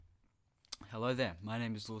Hello there, my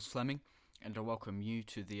name is Lewis Fleming, and I welcome you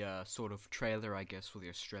to the sort of trailer, I guess, for the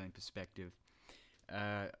Australian perspective.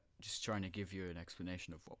 Uh, just trying to give you an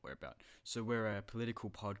explanation of what we're about. So, we're a political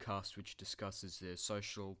podcast which discusses the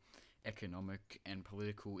social, economic, and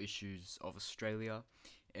political issues of Australia,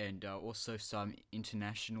 and also some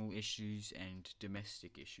international issues and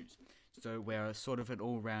domestic issues. So, we're sort of an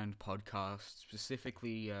all round podcast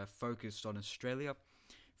specifically focused on Australia,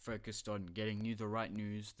 focused on getting you the right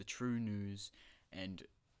news, the true news, and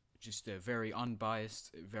just a very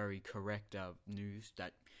unbiased, very correct news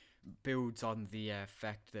that builds on the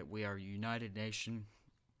fact that we are a united nation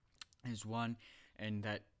as one, and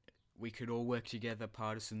that we could all work together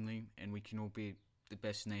partisanly, and we can all be the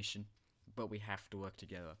best nation, but we have to work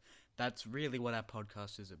together. That's really what our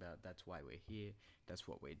podcast is about. That's why we're here. That's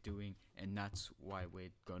what we're doing, and that's why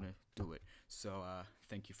we're gonna do it. So,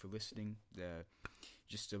 thank you for listening.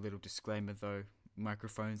 Just a little disclaimer though,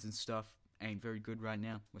 microphones and stuff ain't very good right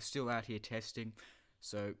now. We're still out here testing,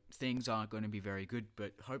 so things aren't going to be very good,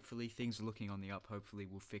 but hopefully things are looking on the up. Hopefully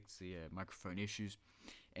we'll fix the microphone issues,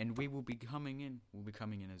 and we will be coming in. We'll be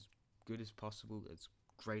coming in as good as possible, as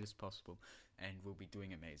great as possible, and we'll be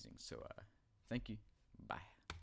doing amazing. So, thank you. Bye.